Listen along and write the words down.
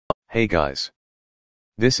Hey guys.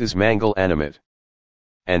 This is Mangle Animate.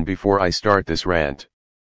 And before I start this rant,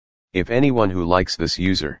 if anyone who likes this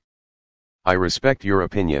user, I respect your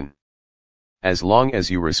opinion. As long as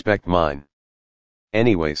you respect mine.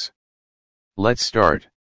 Anyways. Let's start.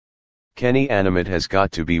 Kenny Animate has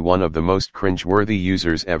got to be one of the most cringeworthy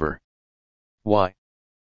users ever. Why?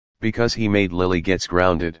 Because he made Lily gets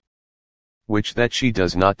grounded. Which that she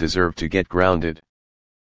does not deserve to get grounded.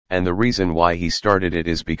 And the reason why he started it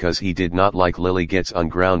is because he did not like Lily gets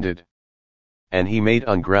ungrounded. And he made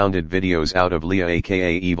ungrounded videos out of Leah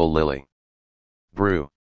aka Evil Lily. Brew.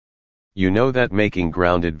 You know that making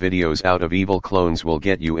grounded videos out of evil clones will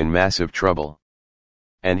get you in massive trouble.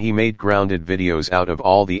 And he made grounded videos out of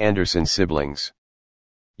all the Anderson siblings.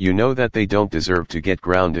 You know that they don't deserve to get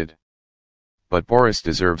grounded. But Boris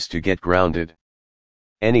deserves to get grounded.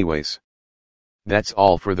 Anyways. That's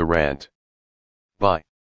all for the rant. Bye.